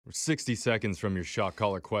We're 60 seconds from your shock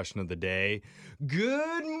collar question of the day.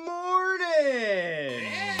 Good morning!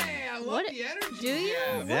 Hey, I love the energy. Do you?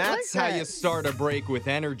 Yeah. That's how you start a break with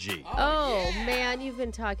energy. Oh, yeah. man, you've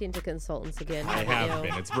been talking to consultants again. I haven't have you?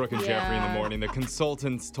 been. It's Brooke and Jeffrey in the Yeah. morning. The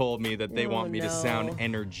consultants told me that they Oh, want me to sound no.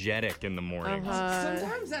 energetic in the morning.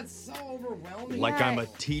 Sometimes that's so overwhelming. Like Yeah. I'm a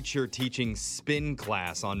teacher teaching spin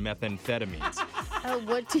class on methamphetamines.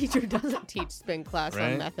 What teacher doesn't teach spin class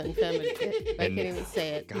Right? on methamphetamine? I And- can't even say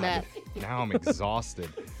it. God, Meth. now I'm exhausted.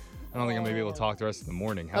 I don't think I'm going to be able to talk the rest of the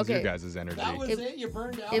morning. How's your Okay. guys' energy? That was It- it? You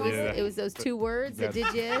burned out? It was Yeah. it was those two words that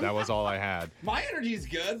did you in? That was all I had. My energy's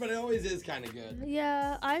good, but it always is kind of good.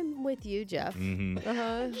 Yeah, I'm with you, Jeff. hmm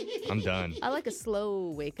Uh-huh. I'm done. I like a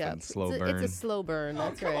slow wake up. And slow It's burn. a slow burn. Oh,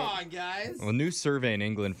 That's come right. on, guys. Well, a new survey in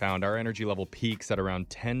England found our energy level peaks at around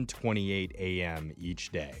 10:28 a.m.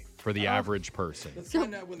 each day for the average person. That's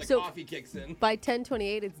kind of when the so- coffee kicks in. By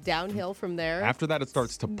 10:28, it's downhill from there. After that, it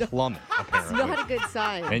starts to plummet, It's apparently. not a good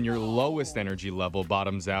sign. And your lowest energy level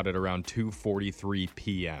bottoms out at around 2:43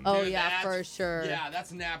 p.m. Oh, Dude, yeah, that's- for sure. Yeah,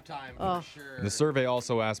 that's nap time Oh. for sure. The survey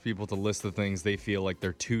also asked people to list the things they feel like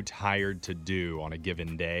they're too tired to do on a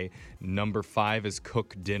given day. Number 5 is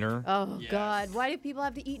cook dinner. Oh, Yes. God. Why do people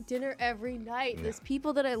have to eat dinner every night? There's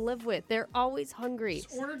people that I live with. They're always hungry.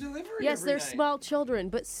 Just order delivery Yes, every they're night. small children,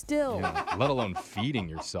 but still. Yeah, let alone feeding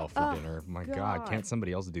yourself for Oh, dinner. My God, God. can't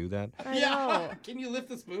somebody else do that? I Yeah. know. Can you lift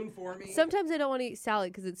the spoon for me? Sometimes I don't want to eat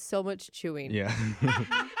salad because it's so much chewing. Yeah.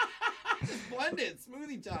 Just blend it.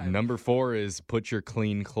 Smoothie time. Number 4 is put your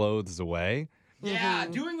clean clothes away. Yeah,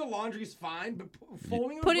 doing the laundry's fine, but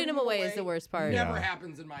folding them, Putting them away is the worst part. Never Yeah.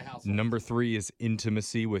 happens in my house. Number 3 is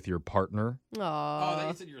intimacy with your partner. Oh, Aw. that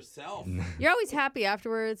you said yourself. You're always happy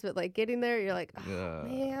afterwards, but like getting there, you're like, oh, Uh,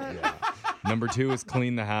 man. yeah. Number 2 is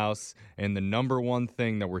clean the house. And the number 1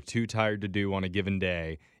 thing that we're too tired to do on a given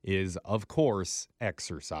day is, of course,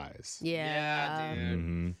 exercise. Yeah. dude.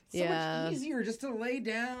 Mhm. So Yeah. much easier just to lay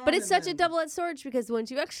down. But it's and such a then- double-edged sword because once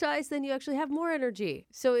you exercise, then you actually have more energy.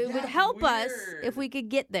 So it Yeah, would it's help us weird. if we could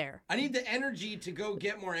get there. I need the energy to go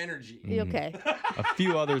get more energy. Okay. A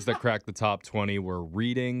few others that cracked the top 20 were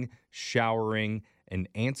reading, showering, and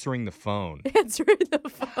answering the phone. Answering the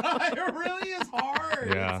phone. It really is hard.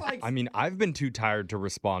 Yeah. It's like, I mean, I've been too tired to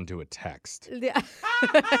respond to a text. Yeah.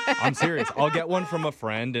 I'm serious. I'll get one from a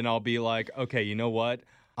friend and I'll be like, okay, you know what?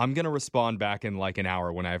 I'm going to respond back in like an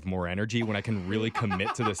hour when I have more energy, when I can really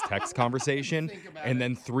commit to this text conversation. Think about And it.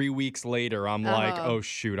 then 3 weeks later, I'm like, Uh-huh. oh,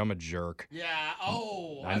 shoot, I'm a jerk. yeah.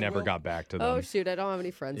 Oh. I never will- got back to them. Oh, shoot. I don't have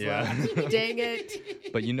any friends Yeah. left. Dang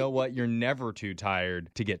it. But you know what? You're never too tired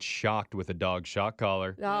to get shocked with a dog shock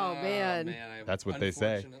collar. Oh, man. That's what they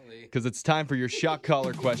say. Unfortunately. Because it's time for your shock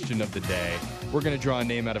collar question of the day. We're going to draw a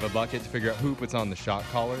name out of a bucket to figure out who puts on the shock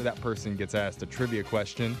collar. That person gets asked a trivia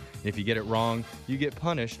question. If you get it wrong, you get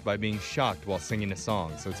punished by being shocked while singing a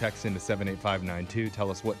song. So text into 78592.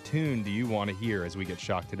 Tell us what tune do you want to hear as we get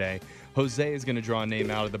shocked today. Jose is going to draw a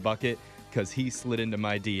name out of the bucket because he slid into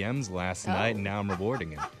my DMs last night and now I'm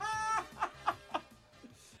rewarding him.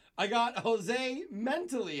 I got Jose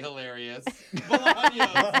mentally hilarious.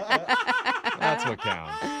 Bolaños. That's what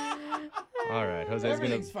counts. All right, Jose's going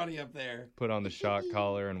Everything's to funny up there. put on the shock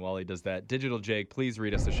collar, and while he does that, Digital Jake, please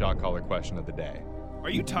read us the shock collar question of the day. Are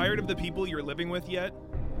you tired of the people you're living with yet?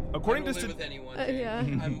 According I to don't live st- with anyone. Yeah.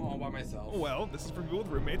 Jake. I'm all by myself. well, this is for people with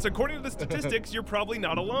roommates. According to the statistics, you're probably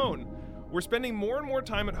not alone. We're spending more and more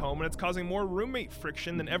time at home, and it's causing more roommate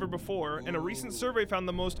friction than ever before. And a recent survey found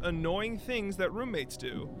the most annoying things that roommates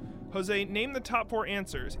do. Jose, name the top 4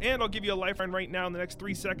 answers, and I'll give you a lifeline right now in the next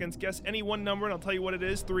 3 seconds. Guess any one number, and I'll tell you what it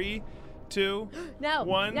is. 3, 2, No.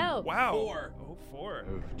 1. No. Wow. 4. Oh, 4.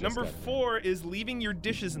 Oof, just Number got it. 4 is leaving your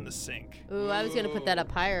dishes in the sink. Ooh, I was going to put that up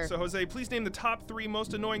higher. So, Jose, please name the top 3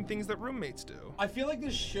 most annoying things that roommates do. I feel like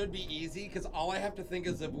this should be easy because all I have to think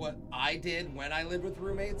is of what I did when I lived with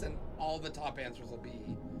roommates, and all the top answers will be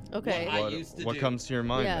Okay. what I used to What do. comes to your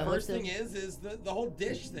mind? Yeah. man? First what's thing is the whole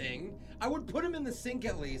dish thing. I would put them in the sink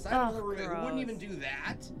at least. I have Oh, another roommate who wouldn't even gross. do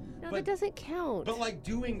that. No, but, that doesn't count. but like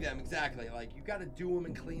doing them exactly, like you got to do them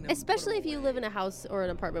and clean them. Especially if you live in a house or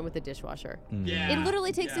an apartment with a dishwasher. Yeah. It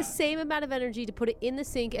literally takes yeah. the same amount of energy to put it in the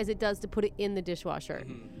sink as it does to put it in the dishwasher.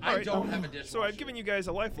 I Alright. don't have a dishwasher. So I've given you guys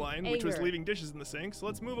a lifeline, which was Anger. leaving dishes in the sink. So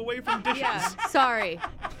let's move away from dishes. Yeah, sorry.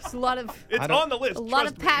 It's a lot of It's I don't- on the list. a lot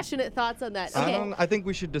trust of me. passionate thoughts on that. Okay. I think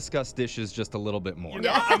we should discuss dishes just a little bit more. You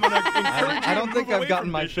know, I'm gonna encourage you I don't to think move I've away gotten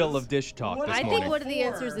from my dishes. fill of dishes dish talk What this I morning. think one of the Four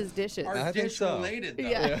answers is dishes. Are I think dish so. related though.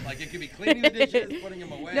 Yeah. Like it could be cleaning the dishes, putting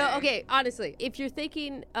them away. No, okay, honestly, if you're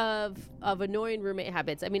thinking of annoying roommate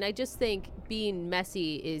habits, I mean, I just think being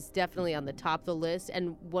messy is definitely on the top of the list.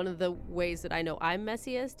 And one of the ways that I know I'm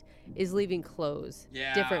messiest is leaving clothes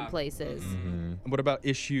Yeah. different places. What about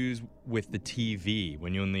issues with the TV?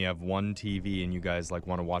 When you only have one TV and you guys like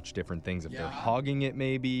want to watch different things, if they're Yeah. hogging it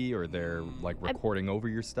maybe, or they're like recording over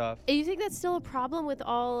your stuff. And you think that's still a problem with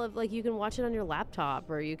all of, like, you can watch it on your laptop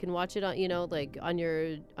or you can watch it on, like on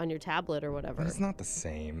your tablet or whatever. But it's not the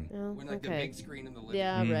same. Oh, When like the okay. big screen in the living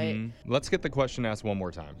Yeah, room. right. Mhm. Let's get the question asked one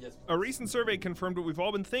more time. Yes. A recent survey confirmed what we've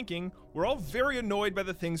all been thinking. We're all very annoyed by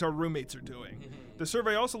the things our roommates are doing. The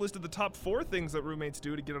survey also listed the top 4 things that roommates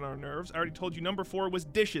do to get on our nerves. I already told you number 4 was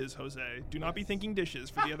dishes, Jose. Do not be thinking dishes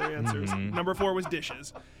for the other answers. Number 4 was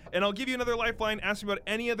dishes. And I'll give you another lifeline. Ask me about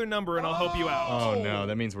any other number and I'll help you out. Oh no,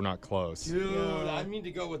 that means we're not close. Dude, I mean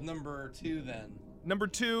to go with number 2 then. Number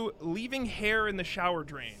 2, leaving hair in the shower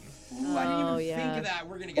drain. Ooh, I didn't Oh, even yeah. think of that.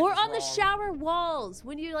 We're gonna get Or this on the wrong. shower walls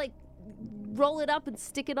when you like roll it up and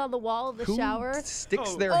stick it on the wall of the Who shower.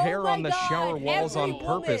 sticks Oh. their Oh hair my on the God, shower walls on every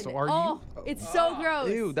purpose? woman. Are Oh, you? it's so gross.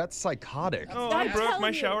 Ew, that's psychotic. Oh, I'm Brooke, my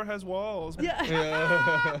telling you. shower has walls.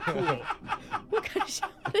 Yeah. Cool. What kind of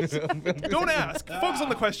shower? Don't ask. Focus on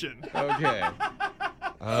the question. Okay.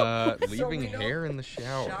 So Leaving we know hair in the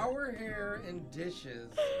shower. Shower hair and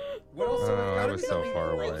dishes. What else? Oh, It's I gotta was be so something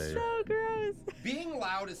far gross. away. So gross. Being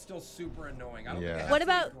loud is still super annoying. I don't Yeah. think it has What to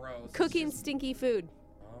be about gross. It's cooking just- stinky food?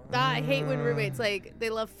 I hate when roommates like they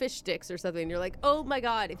love fish sticks or something. You're like, oh my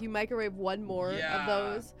god, if you microwave one more Yeah. of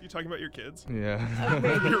those, You talking about your kids?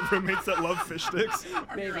 Yeah. Your roommates that love fish sticks?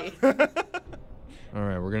 maybe. All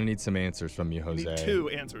right, we're gonna need some answers from you, I Jose. need 2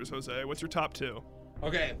 answers, Jose. What's your top 2?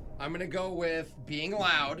 Okay, I'm gonna go with being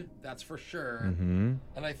loud. That's for sure. Mm-hmm.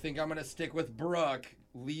 And I think I'm gonna stick with Brooke,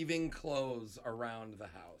 leaving clothes around the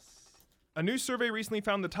house. A new survey recently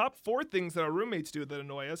found the top 4 things that our roommates do that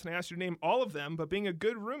annoy us, and I asked you to name all of them, but being a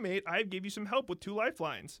good roommate, I gave you some help with 2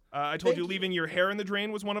 lifelines. I told you leaving your hair in the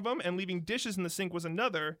drain was one of them, and leaving dishes in the sink was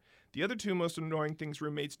another. The other 2 most annoying things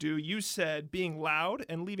roommates do, you said being loud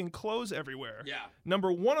and leaving clothes everywhere. Yeah. Number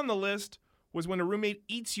 1 on the list was when a roommate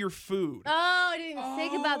eats your food. Oh, I didn't even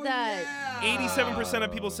think about that. 87%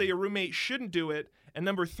 of people say your roommate shouldn't do it. And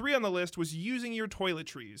number 3 on the list was using your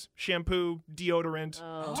toiletries. Shampoo, deodorant,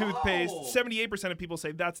 toothpaste. Oh. 78% of people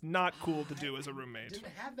say that's not cool to do as a roommate. Didn't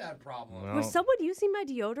have that problem. Well, Was someone using my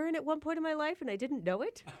deodorant at one point in my life and I didn't know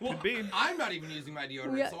it? Well, Could be. I'm not even using my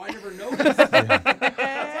deodorant, Yeah. so I never noticed.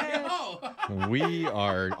 Oh. we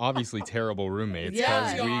are obviously terrible roommates Yeah.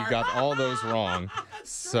 because We we are. got all those wrong.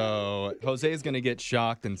 So Jose is gonna get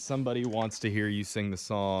shocked, and somebody wants to hear you sing the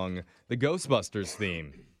song, the Ghostbusters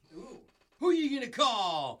theme. Ooh. Who are you gonna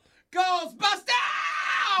call? Ghostbusters!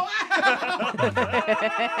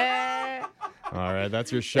 All right,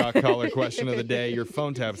 that's your shock collar question of the day. Your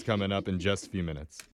phone tap's coming up in just a few minutes.